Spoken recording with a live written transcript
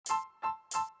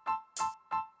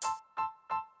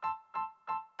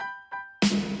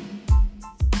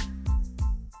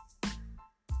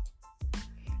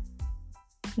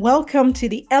Welcome to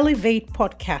the Elevate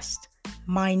podcast.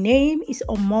 My name is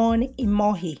Omon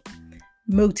Imohi,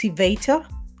 motivator,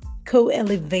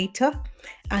 co-elevator,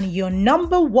 and your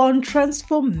number one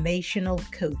transformational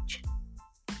coach.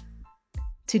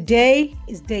 Today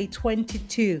is day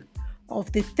 22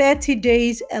 of the 30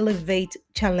 Days Elevate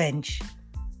Challenge.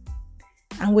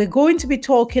 And we're going to be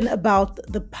talking about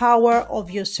the power of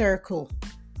your circle.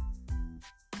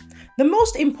 The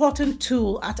most important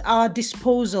tool at our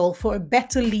disposal for a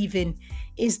better living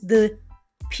is the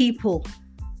people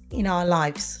in our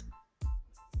lives.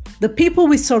 The people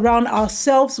we surround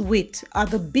ourselves with are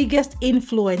the biggest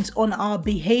influence on our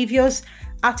behaviors,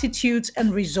 attitudes,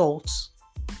 and results.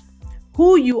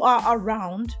 Who you are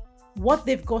around, what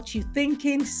they've got you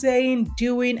thinking, saying,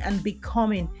 doing, and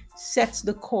becoming sets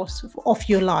the course of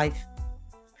your life.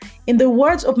 In the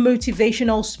words of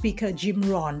motivational speaker Jim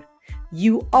Rohn,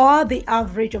 you are the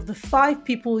average of the 5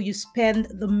 people you spend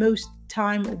the most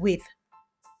time with.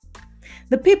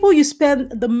 The people you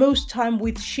spend the most time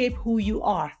with shape who you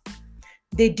are.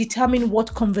 They determine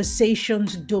what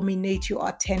conversations dominate your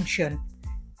attention.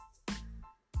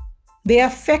 They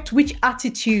affect which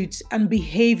attitudes and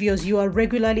behaviors you are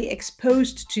regularly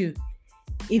exposed to.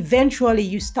 Eventually,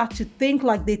 you start to think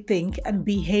like they think and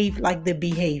behave like they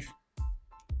behave.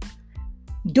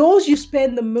 Those you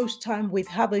spend the most time with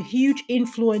have a huge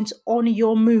influence on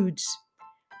your moods,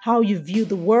 how you view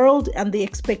the world, and the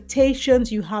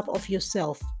expectations you have of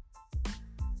yourself.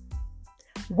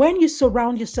 When you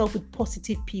surround yourself with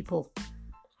positive people,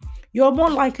 you are more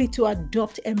likely to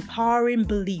adopt empowering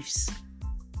beliefs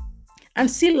and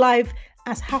see life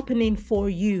as happening for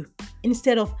you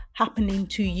instead of happening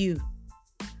to you.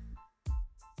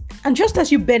 And just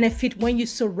as you benefit when you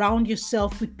surround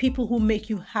yourself with people who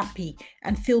make you happy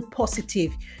and feel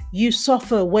positive, you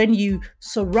suffer when you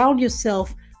surround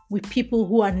yourself with people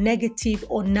who are negative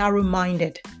or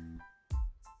narrow-minded.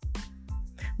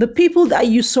 The people that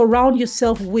you surround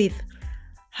yourself with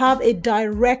have a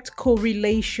direct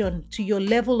correlation to your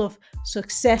level of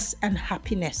success and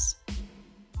happiness.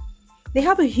 They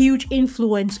have a huge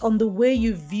influence on the way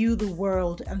you view the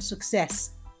world and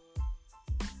success.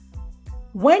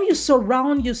 When you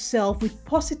surround yourself with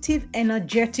positive,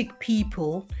 energetic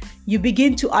people, you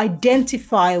begin to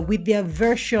identify with their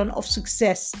version of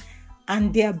success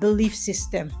and their belief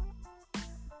system.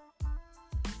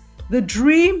 The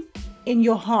dream in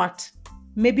your heart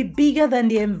may be bigger than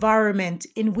the environment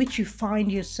in which you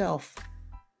find yourself.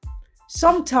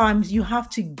 Sometimes you have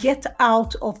to get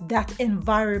out of that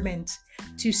environment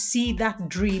to see that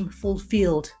dream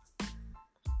fulfilled.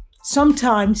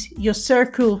 Sometimes your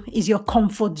circle is your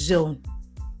comfort zone,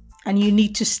 and you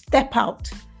need to step out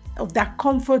of that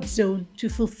comfort zone to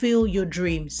fulfill your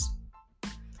dreams.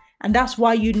 And that's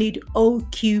why you need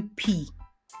OQP,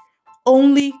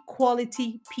 only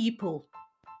quality people.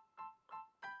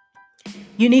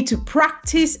 You need to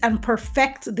practice and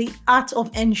perfect the art of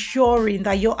ensuring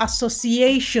that your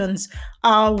associations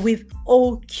are with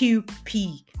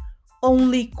OQP,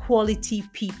 only quality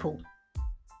people.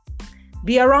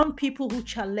 Be around people who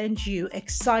challenge you,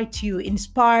 excite you,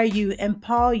 inspire you,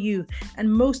 empower you, and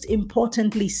most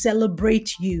importantly,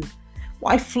 celebrate you.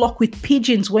 Why flock with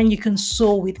pigeons when you can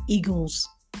soar with eagles?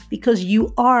 Because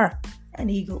you are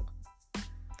an eagle.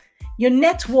 Your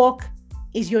network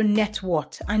is your net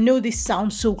worth. I know this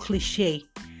sounds so cliche,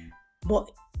 but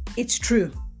it's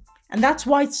true. And that's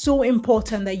why it's so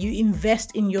important that you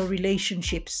invest in your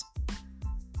relationships.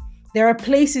 There are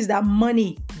places that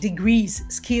money, degrees,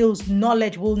 skills,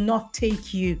 knowledge will not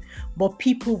take you, but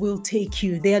people will take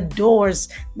you. There are doors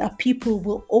that people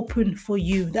will open for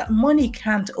you that money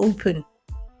can't open.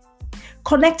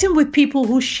 Connecting with people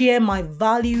who share my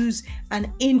values and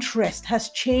interest has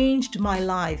changed my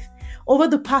life. Over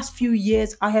the past few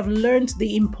years, I have learned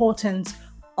the importance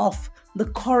of the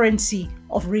currency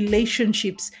of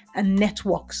relationships and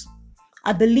networks.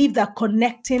 I believe that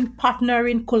connecting,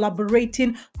 partnering,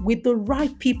 collaborating with the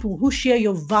right people who share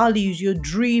your values, your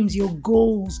dreams, your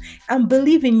goals, and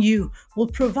believe in you will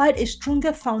provide a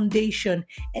stronger foundation,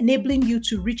 enabling you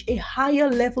to reach a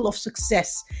higher level of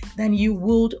success than you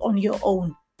would on your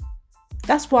own.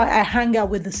 That's why I hang out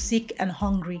with the sick and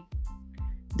hungry.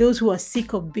 Those who are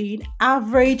sick of being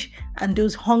average and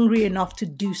those hungry enough to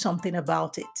do something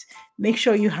about it. Make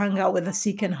sure you hang out with the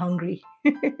sick and hungry.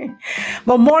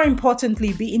 But more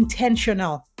importantly, be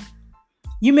intentional.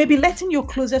 You may be letting your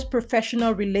closest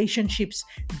professional relationships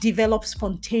develop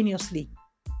spontaneously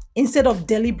instead of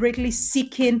deliberately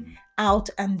seeking out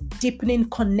and deepening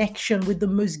connection with the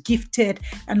most gifted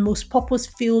and most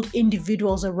purpose-filled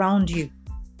individuals around you.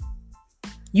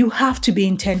 You have to be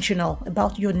intentional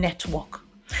about your network.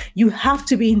 You have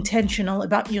to be intentional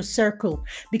about your circle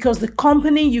because the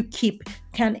company you keep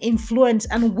can influence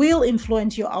and will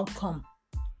influence your outcome.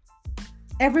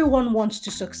 Everyone wants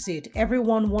to succeed.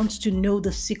 Everyone wants to know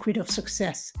the secret of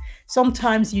success.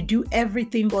 Sometimes you do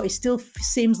everything, but it still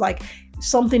seems like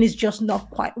something is just not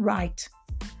quite right.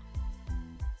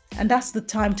 And that's the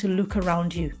time to look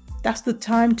around you. That's the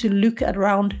time to look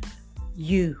around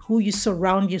you, who you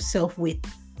surround yourself with.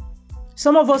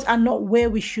 Some of us are not where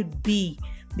we should be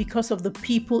because of the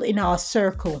people in our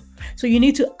circle. So you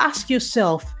need to ask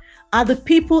yourself, are the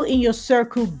people in your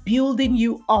circle building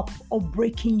you up or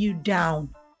breaking you down?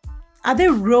 Are they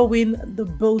rowing the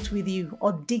boat with you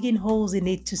or digging holes in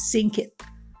it to sink it?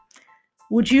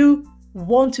 Would you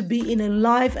want to be in a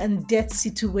life and death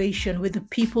situation with the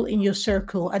people in your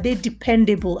circle? Are they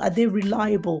dependable? Are they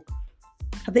reliable?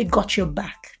 Have they got your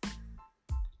back?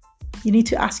 You need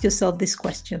to ask yourself these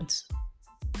questions.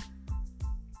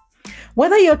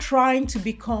 Whether you're trying to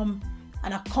become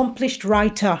an accomplished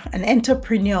writer, an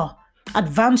entrepreneur,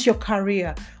 advance your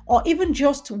career, or even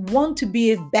just want to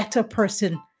be a better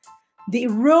person, the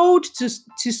road to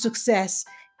success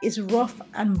is rough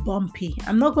and bumpy.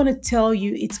 I'm not going to tell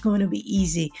you it's going to be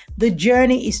easy. The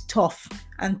journey is tough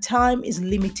and time is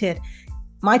limited.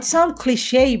 Might sound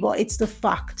cliche, but it's the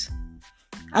fact.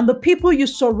 And the people you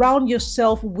surround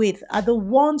yourself with are the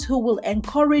ones who will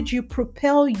encourage you,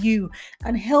 propel you,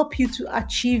 and help you to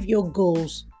achieve your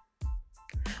goals.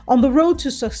 On the road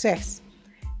to success,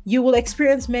 you will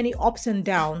experience many ups and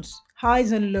downs,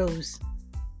 highs and lows.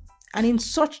 And in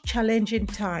such challenging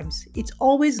times, it's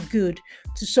always good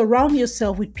to surround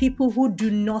yourself with people who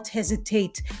do not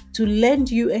hesitate to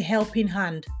lend you a helping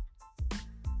hand.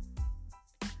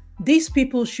 These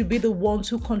people should be the ones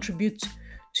who contribute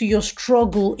to your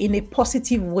struggle in a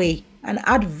positive way and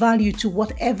add value to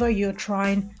whatever you're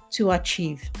trying to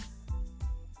achieve.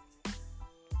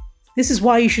 This is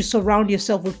why you should surround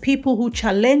yourself with people who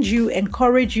challenge you,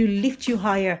 encourage you, lift you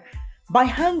higher. By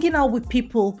hanging out with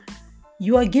people,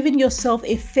 you are giving yourself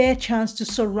a fair chance to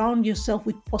surround yourself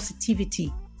with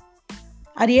positivity.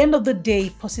 At the end of the day,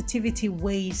 positivity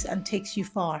weighs and takes you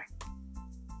far.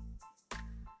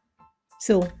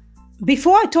 So,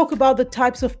 before I talk about the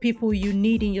types of people you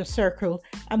need in your circle,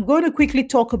 I'm going to quickly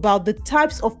talk about the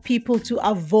types of people to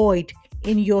avoid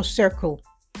in your circle.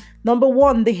 Number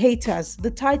one, the haters.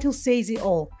 The title says it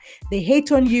all. They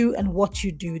hate on you and what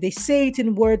you do. They say it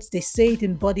in words, they say it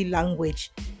in body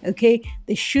language. Okay?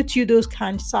 They shoot you those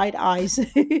kind side eyes.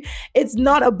 It's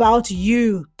not about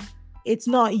you. It's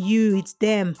not you, it's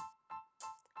them.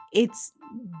 It's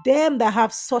them that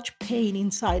have such pain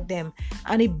inside them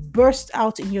and it bursts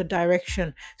out in your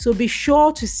direction. So be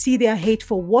sure to see their hate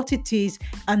for what it is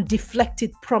and deflect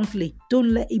it promptly. Don't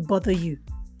let it bother you.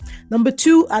 Number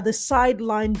two are the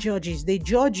sideline judges. They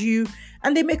judge you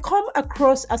and they may come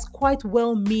across as quite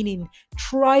well-meaning,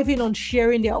 thriving on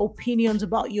sharing their opinions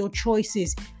about your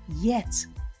choices, yet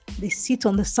they sit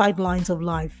on the sidelines of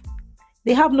life.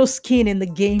 They have no skin in the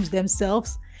games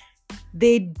themselves.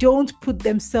 They don't put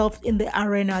themselves in the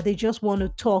arena. They just want to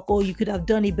talk. Oh, you could have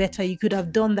done it better. You could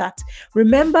have done that.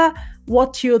 Remember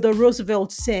what Theodore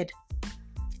Roosevelt said.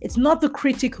 It's not the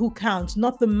critic who counts,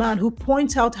 not the man who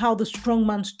points out how the strong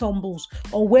man stumbles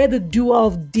or where the doer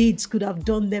of deeds could have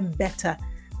done them better.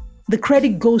 The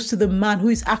credit goes to the man who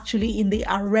is actually in the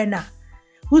arena,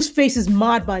 whose face is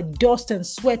marred by dust and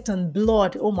sweat and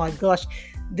blood. Oh my gosh,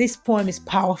 this poem is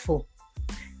powerful.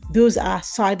 Those are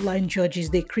sideline judges.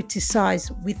 They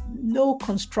criticize with no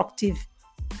constructive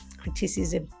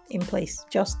criticism in place,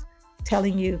 just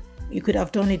telling you, you could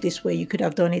have done it this way, you could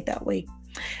have done it that way.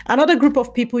 Another group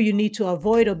of people you need to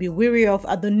avoid or be wary of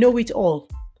are the know-it-all.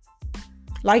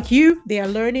 Like you, they are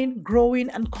learning, growing,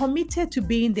 and committed to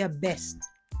being their best.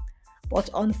 But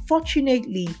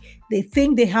unfortunately, they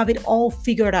think they have it all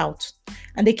figured out,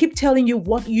 and they keep telling you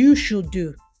what you should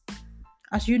do.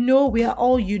 As you know, we are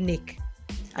all unique.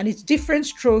 And it's different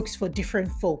strokes for different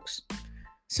folks.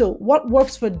 So what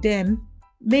works for them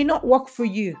may not work for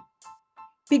you.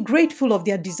 Be grateful of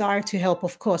their desire to help,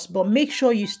 of course, but make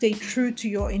sure you stay true to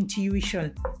your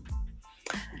intuition.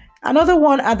 Another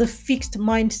one are the fixed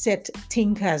mindset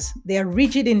thinkers. They are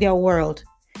rigid in their world.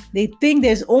 They think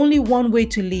there's only one way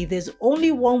to live. There's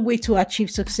only one way to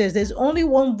achieve success. There's only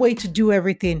one way to do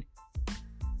everything.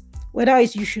 Whether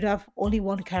it's you should have only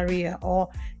one career, or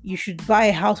you should buy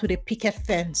a house with a picket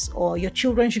fence, or your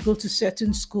children should go to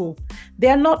certain school. They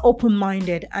are not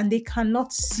open-minded and they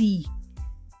cannot see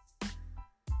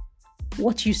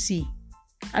what you see.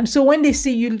 And so when they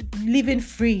see you living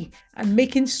free and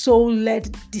making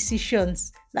soul-led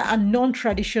decisions that are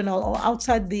non-traditional or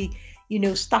outside the,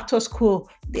 status quo.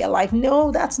 They're like,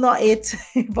 no, that's not it.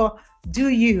 But do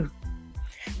you?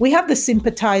 We have the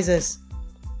sympathizers.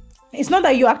 It's not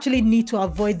that you actually need to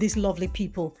avoid these lovely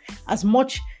people as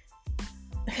much.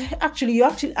 Actually, you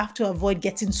actually have to avoid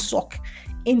getting sucked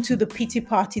into the pity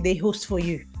party they host for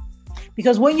you.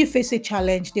 Because when you face a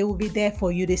challenge, they will be there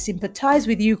for you. They sympathize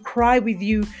with you, cry with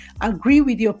you, agree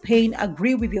with your pain,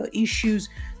 agree with your issues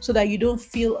so that you don't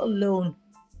feel alone.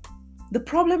 The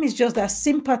problem is just that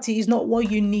sympathy is not what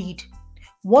you need.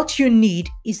 What you need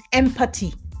is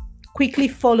empathy, quickly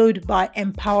followed by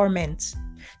empowerment.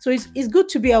 So it's good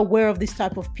to be aware of this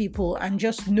type of people and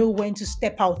just know when to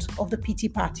step out of the pity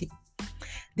party.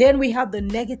 Then we have the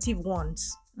negative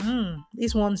ones.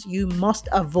 These ones you must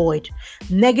avoid.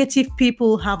 Negative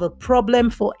people have a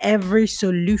problem for every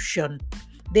solution.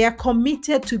 They are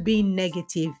committed to being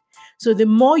negative. So the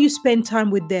more you spend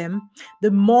time with them, the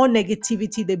more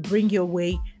negativity they bring your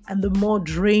way and the more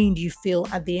drained you feel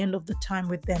at the end of the time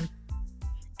with them.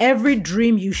 Every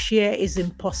dream you share is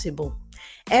impossible.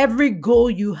 Every goal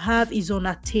you have is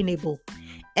unattainable.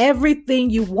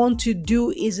 Everything you want to do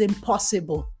is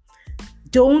impossible.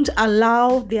 Don't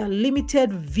allow their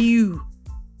limited view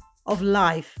of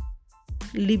life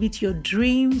limit your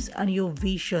dreams and your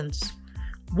visions.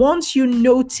 Once you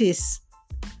notice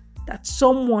that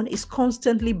someone is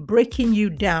constantly breaking you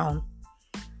down,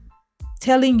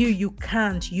 telling you you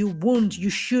can't, you won't, you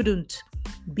shouldn't,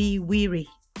 be weary.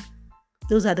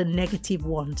 Those are the negative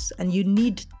ones, and you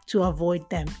need to avoid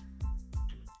them.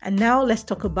 And now let's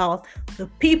talk about the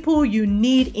people you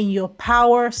need in your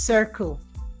power circle.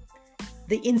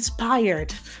 The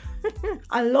inspired.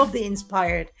 I love the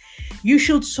inspired. You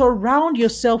should surround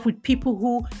yourself with people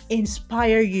who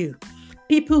inspire you,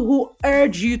 people who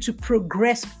urge you to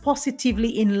progress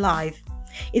positively in life.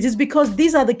 It is because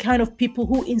these are the kind of people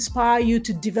who inspire you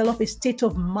to develop a state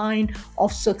of mind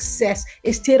of success,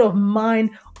 a state of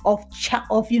mind of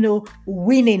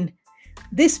winning.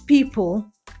 These people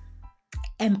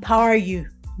empower you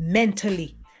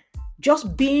mentally.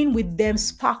 Just being with them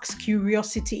sparks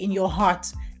curiosity in your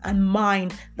heart and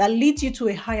mind that leads you to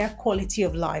a higher quality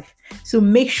of life. So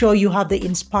make sure you have the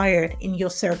inspired in your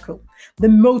circle, the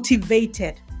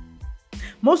motivated.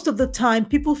 Most of the time,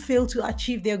 people fail to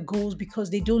achieve their goals because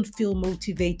they don't feel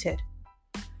motivated.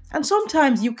 And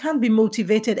sometimes you can't be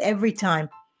motivated every time.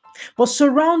 But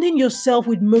surrounding yourself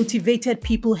with motivated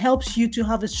people helps you to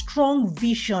have a strong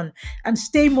vision and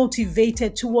stay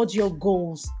motivated towards your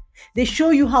goals. They show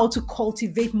you how to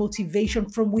cultivate motivation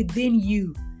from within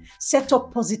you, set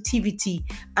up positivity,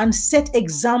 and set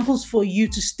examples for you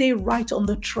to stay right on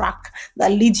the track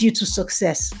that leads you to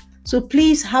success. So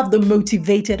please have the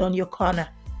motivated on your corner.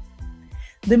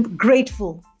 The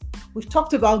grateful. We've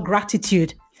talked about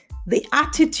gratitude. The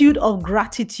attitude of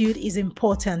gratitude is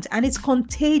important and it's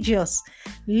contagious.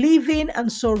 Living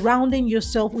and surrounding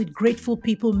yourself with grateful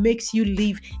people makes you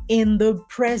live in the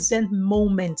present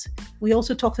moment. We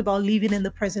also talked about living in the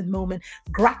present moment.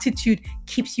 Gratitude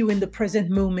keeps you in the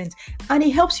present moment and it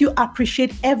helps you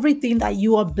appreciate everything that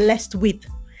you are blessed with.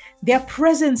 Their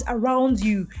presence around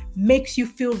you makes you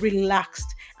feel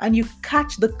relaxed and you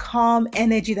catch the calm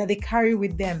energy that they carry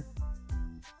with them.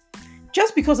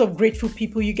 Just because of grateful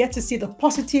people, you get to see the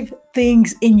positive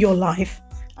things in your life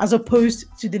as opposed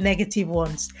to the negative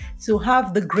ones. So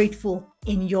have the grateful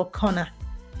in your corner.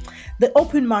 The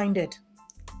open-minded.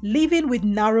 Living with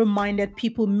narrow-minded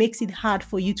people makes it hard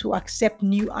for you to accept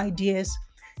new ideas,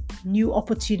 new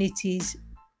opportunities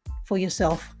for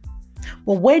yourself.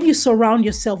 But when you surround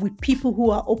yourself with people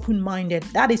who are open-minded,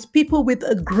 that is people with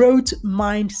a growth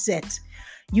mindset,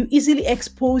 you easily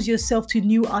expose yourself to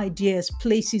new ideas,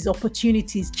 places,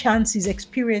 opportunities, chances,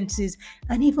 experiences,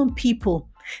 and even people.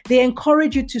 They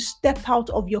encourage you to step out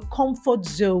of your comfort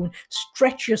zone,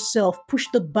 stretch yourself, push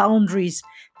the boundaries,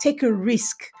 take a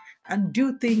risk, and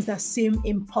do things that seem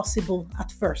impossible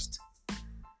at first.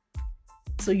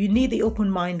 So you need the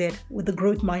open-minded with the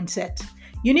growth mindset.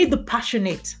 You need the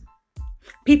passionate.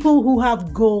 People who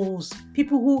have goals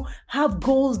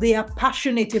they are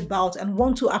passionate about and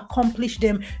want to accomplish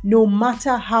them no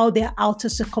matter how their outer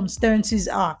circumstances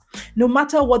are. No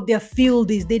matter what their field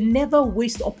is, they never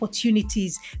waste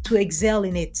opportunities to excel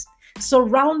in it.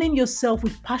 Surrounding yourself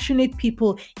with passionate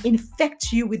people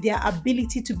infects you with their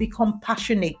ability to become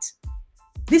passionate.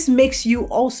 This makes you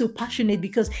also passionate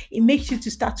because it makes you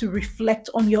to start to reflect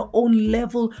on your own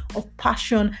level of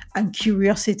passion and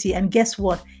curiosity. And guess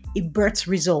what? It births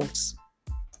results.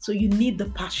 So you need the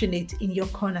passionate in your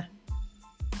corner.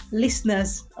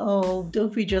 Listeners, oh,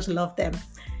 don't we just love them?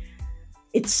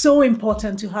 It's so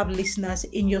important to have listeners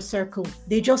in your circle.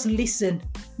 They just listen.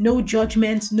 No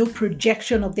judgment, no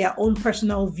projection of their own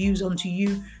personal views onto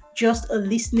you, just a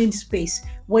listening space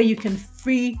where you can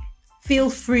feel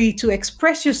free to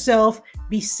express yourself,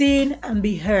 be seen, and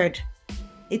be heard.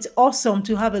 It's awesome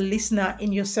to have a listener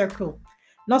in your circle,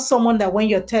 not someone that when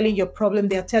you're telling your problem,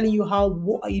 they're telling you how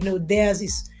theirs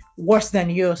is worse than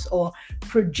yours or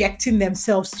projecting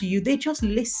themselves to you. They just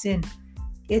listen.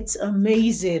 It's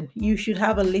amazing. You should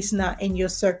have a listener in your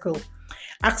circle.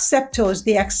 Acceptors,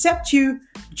 they accept you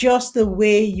just the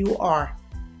way you are,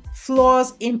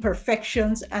 flaws,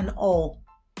 imperfections, and all.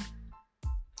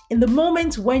 In the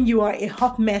moment when you are a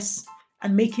hot mess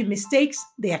and making mistakes,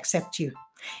 they accept you.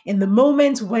 In the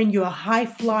moment when you are high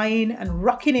flying and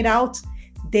rocking it out,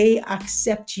 they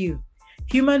accept you.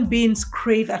 Human beings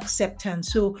crave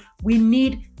acceptance, so we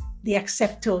need the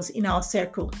acceptors in our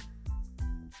circle.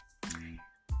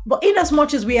 But in as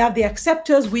much as we have the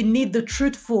acceptors, we need the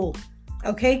truthful.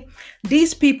 Okay?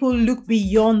 These people look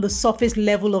beyond the surface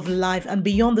level of life and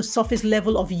beyond the surface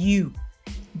level of you.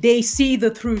 They see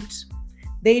the truth.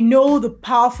 They know the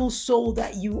powerful soul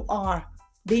that you are.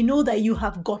 They know that you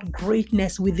have got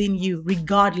greatness within you,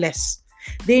 regardless.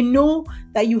 They know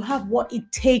that you have what it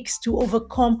takes to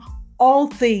overcome all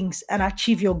things and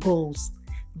achieve your goals.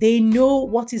 They know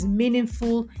what is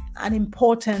meaningful and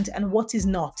important and what is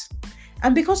not.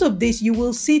 And because of this, you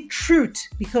will see truth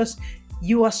because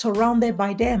you are surrounded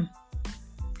by them.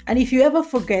 And if you ever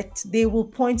forget, they will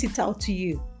point it out to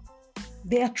you.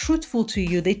 They are truthful to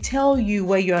you. They tell you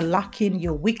where you are lacking,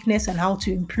 your weakness, and how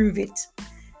to improve it.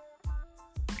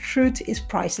 Truth is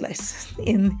priceless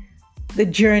in the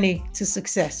journey to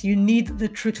success. You need the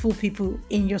truthful people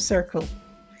in your circle.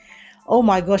 Oh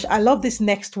my gosh, I love this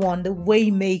next one, the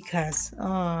Waymakers.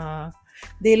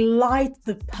 They light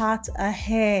the path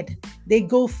ahead. They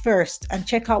go first and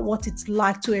check out what it's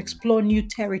like to explore new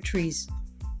territories.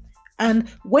 And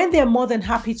when they're more than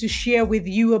happy to share with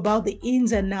you about the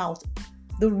ins and outs,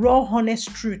 the raw,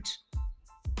 honest truth,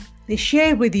 they share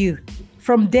it with you.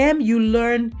 From them, you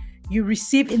learn, you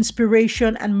receive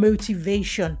inspiration and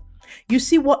motivation. You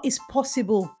see what is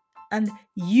possible, and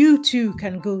you too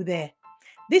can go there.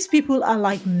 These people are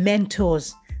like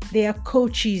mentors. They are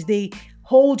coaches. They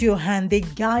hold your hand. They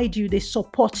guide you. They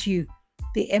support you.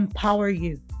 They empower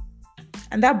you.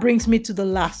 And that brings me to the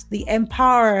last, the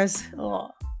empowerers.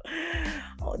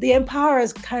 The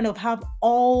empowerers kind of have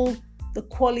all the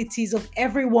qualities of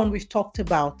everyone we've talked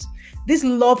about. These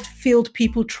love-filled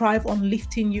people thrive on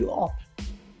lifting you up.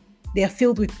 They are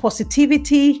filled with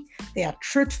positivity. They are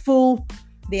truthful.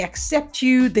 They accept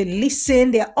you. They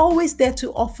listen. They are always there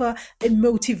to offer a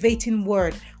motivating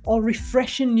word or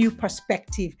refreshing new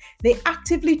perspective. They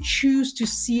actively choose to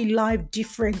see life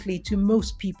differently to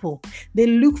most people. They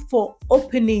look for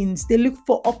openings. They look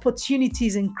for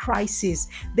opportunities in crisis.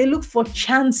 They look for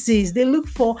chances. They look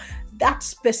for that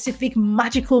specific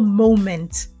magical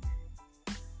moment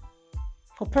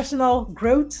for personal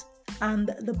growth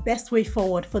and the best way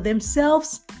forward for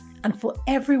themselves and for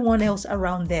everyone else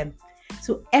around them.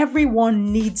 So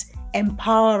everyone needs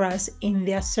empowerers in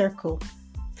their circle.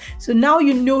 So now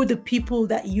you know the people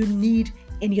that you need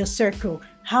in your circle.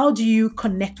 How do you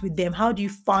connect with them? How do you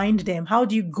find them? How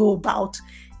do you go about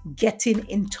getting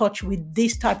in touch with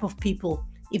this type of people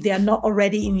if they are not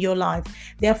already in your life?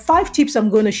 There are 5 tips I'm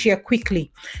going to share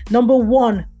quickly. Number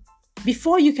 1,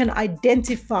 before you can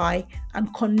identify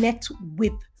and connect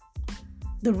with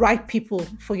the right people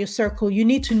for your circle, you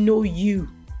need to know you.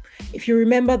 If you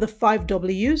remember the 5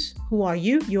 W's, who are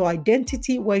you? Your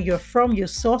identity, where you're from, your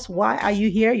source, why are you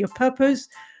here, your purpose,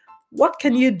 what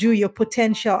can you do, your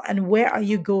potential, and where are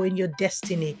you going, your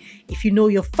destiny. If you know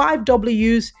your 5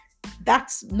 W's,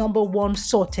 that's number 1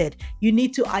 sorted. You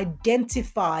need to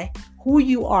identify who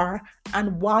you are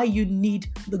and why you need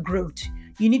the growth.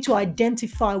 You need to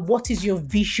identify what is your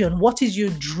vision, what is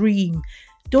your dream.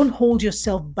 Don't hold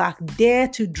yourself back. Dare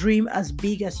to dream as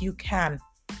big as you can.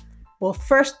 But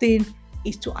first thing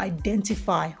is to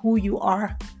identify who you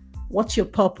are, what's your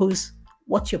purpose,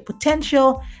 what's your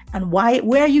potential, and why.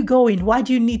 Where are you going? Why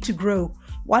do you need to grow?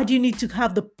 Why do you need to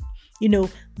have the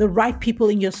right people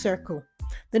in your circle?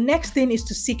 The next thing is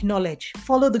to seek knowledge.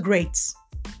 Follow the greats.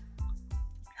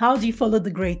 How do you follow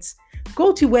the greats?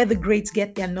 Go to where the greats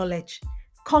get their knowledge.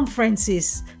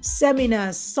 Conferences,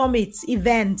 seminars, summits,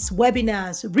 events,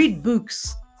 webinars, read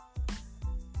books.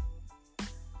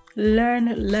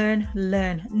 Learn.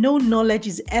 No knowledge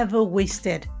is ever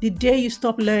wasted. The day you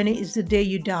stop learning is the day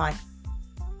you die.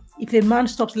 If a man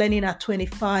stops learning at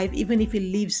 25, even if he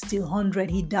lives till 100,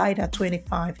 he died at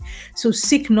 25. So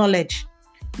seek knowledge,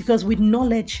 because with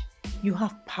knowledge, you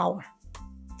have power.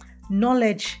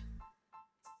 Knowledge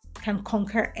can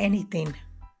conquer anything.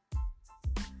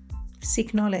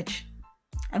 Seek knowledge.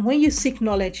 And when you seek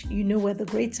knowledge, you know where the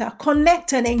grades are.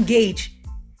 Connect and engage.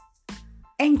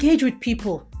 Engage with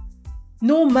people.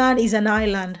 No man is an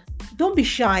island. Don't be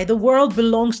shy. The world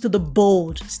belongs to the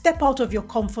bold. Step out of your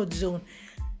comfort zone.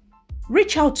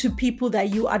 Reach out to people that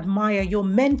you admire, your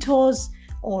mentors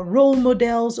or role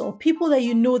models or people that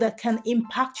you know that can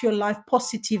impact your life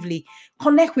positively.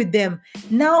 Connect with them.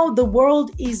 Now the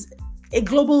world is a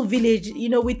global village.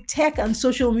 With tech and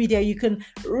social media, you can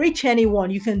reach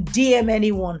anyone, you can DM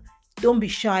anyone. Don't be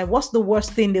shy. What's the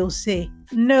worst thing they'll say?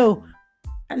 No.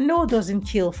 And no doesn't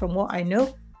kill, from what I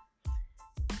know.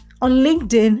 On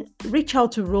LinkedIn, reach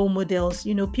out to role models,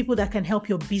 people that can help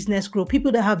your business grow,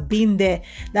 people that have been there,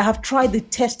 that have tried the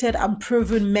tested and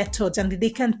proven methods, and they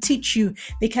can teach you,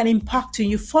 they can impact you.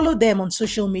 You follow them on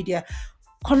social media,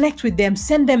 connect with them,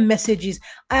 send them messages.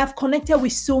 I have connected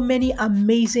with so many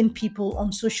amazing people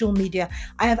on social media.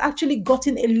 I have actually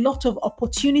gotten a lot of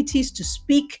opportunities to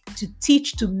speak, to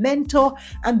teach, to mentor,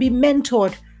 and be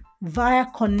mentored via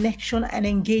connection and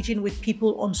engaging with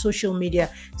people on social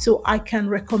media. So I can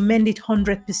recommend it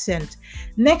 100%.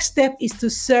 Next step is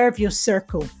to serve your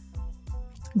circle.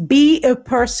 Be a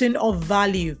person of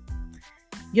value.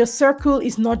 Your circle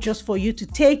is not just for you to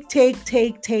take.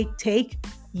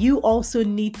 You also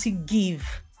need to give.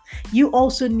 You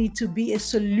also need to be a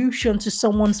solution to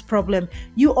someone's problem.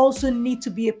 You also need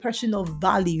to be a person of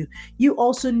value. You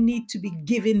also need to be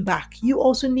giving back. You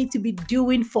also need to be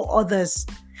doing for others.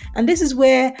 And this is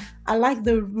where I like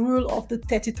the rule of the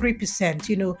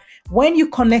 33%. When you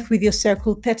connect with your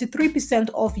circle, 33%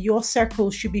 of your circle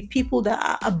should be people that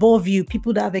are above you,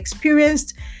 people that have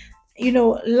experienced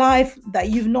life that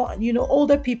you've not,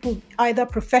 older people, either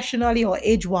professionally or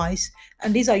age-wise.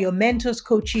 And these are your mentors,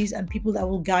 coaches, and people that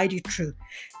will guide you through.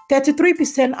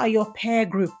 33% are your peer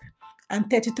group, and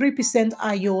 33%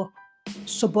 are your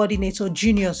subordinates or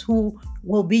juniors who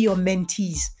will be your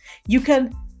mentees. You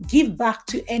can give back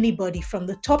to anybody from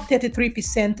the top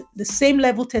 33%, the same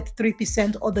level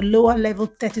 33%, or the lower level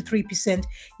 33%.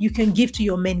 You can give to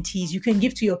your mentees, you can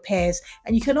give to your peers,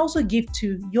 and you can also give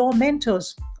to your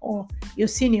mentors or your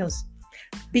seniors,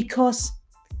 because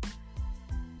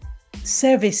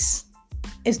service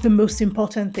is the most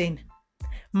important thing.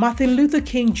 Martin Luther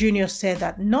King Jr. said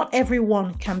that not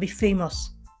everyone can be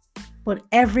famous, but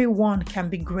everyone can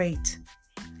be great.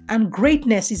 And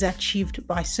greatness is achieved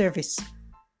by service.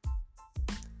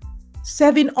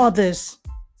 Serving others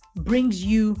brings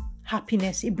you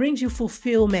happiness. It brings you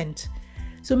fulfillment.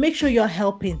 So make sure you're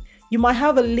helping. You might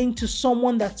have a link to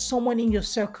someone that someone in your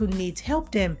circle needs.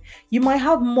 Help them. You might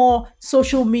have more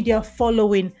social media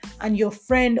following and your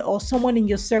friend or someone in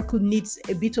your circle needs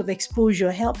a bit of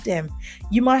exposure. Help them.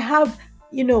 You might have,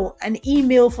 an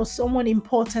email for someone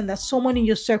important that someone in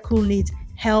your circle needs.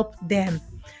 Help them.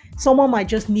 Someone might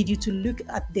just need you to look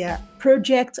at their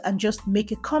project and just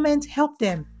make a comment. Help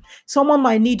them. Someone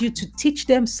might need you to teach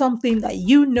them something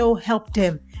that help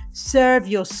them. Serve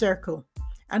your circle.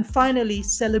 And finally,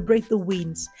 celebrate the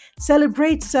wins.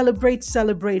 Celebrate.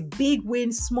 Big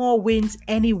wins, small wins,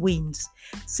 any wins.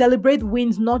 Celebrate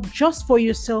wins not just for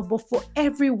yourself, but for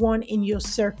everyone in your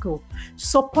circle.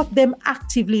 Support them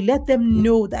actively. Let them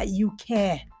know that you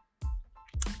care.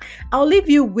 I'll leave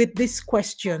you with these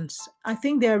questions. I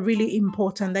think they're really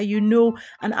important that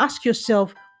and ask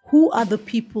yourself, who are the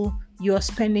people you are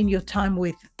spending your time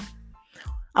with?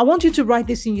 I want you to write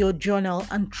this in your journal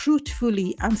and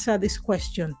truthfully answer this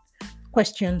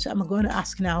questions I'm going to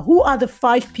ask now. Who are the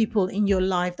 5 people in your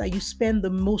life that you spend the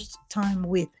most time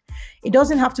with? It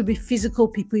doesn't have to be physical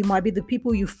people. It might be the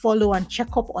people you follow and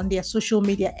check up on their social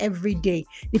media every day,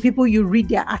 the people you read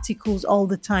their articles all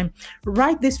the time.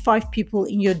 Write these 5 people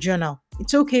in your journal.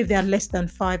 It's okay if they are less than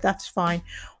 5, that's fine.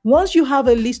 Once you have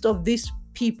a list of these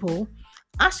people,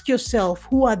 ask yourself,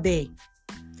 who are they?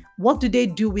 What do they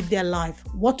do with their life?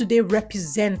 What do they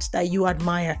represent that you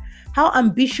admire? How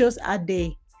ambitious are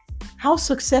they? How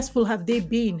successful have they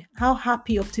been? How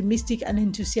happy, optimistic, and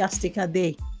enthusiastic are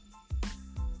they?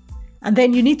 And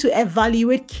then you need to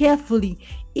evaluate carefully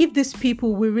if these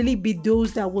people will really be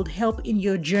those that will help in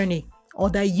your journey, or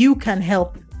that you can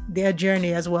help their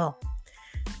journey as well.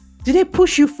 Do they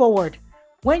push you forward?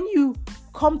 When you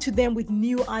come to them with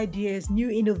new ideas, new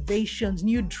innovations,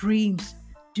 new dreams,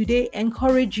 do they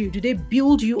encourage you? Do they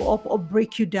build you up or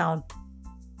break you down?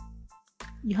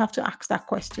 You have to ask that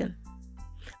question.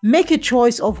 Make a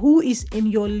choice of who is in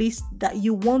your list that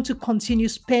you want to continue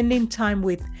spending time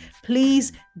with.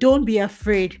 Please don't be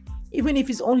afraid. Even if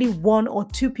it's only 1 or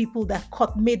 2 people that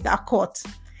made that cut,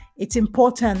 it's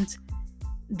important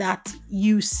that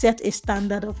you set a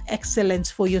standard of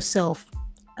excellence for yourself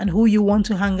and who you want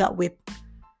to hang out with.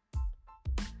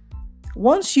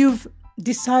 Once you've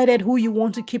decided who you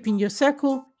want to keep in your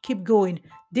circle, keep going.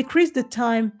 Decrease the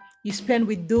time you spend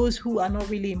with those who are not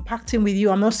really impacting with you.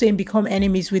 I'm not saying become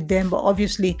enemies with them, but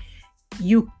obviously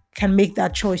you can make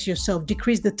that choice yourself.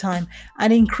 Decrease the time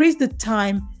and increase the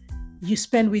time you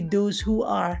spend with those who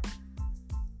are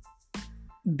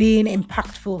being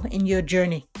impactful in your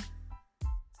journey.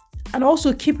 And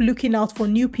also keep looking out for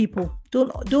new people.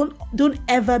 Don't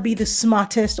ever be the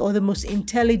smartest or the most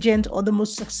intelligent or the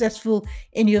most successful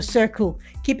in your circle.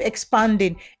 Keep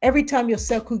expanding. Every time your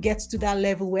circle gets to that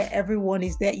level where everyone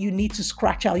is there, you need to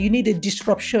scratch out. You need a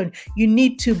disruption. You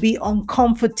need to be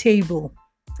uncomfortable.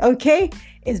 Okay?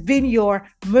 It's been your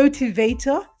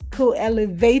motivator,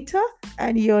 co-elevator,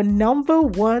 and your number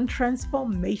one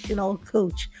transformational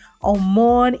coach,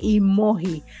 Omon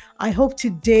Imohi. I hope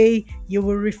today you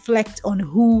will reflect on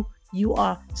who you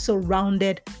are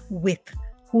surrounded with,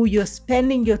 who you're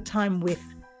spending your time with.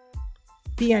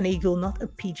 Be an eagle, not a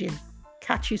pigeon.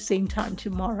 Catch you same time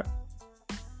tomorrow.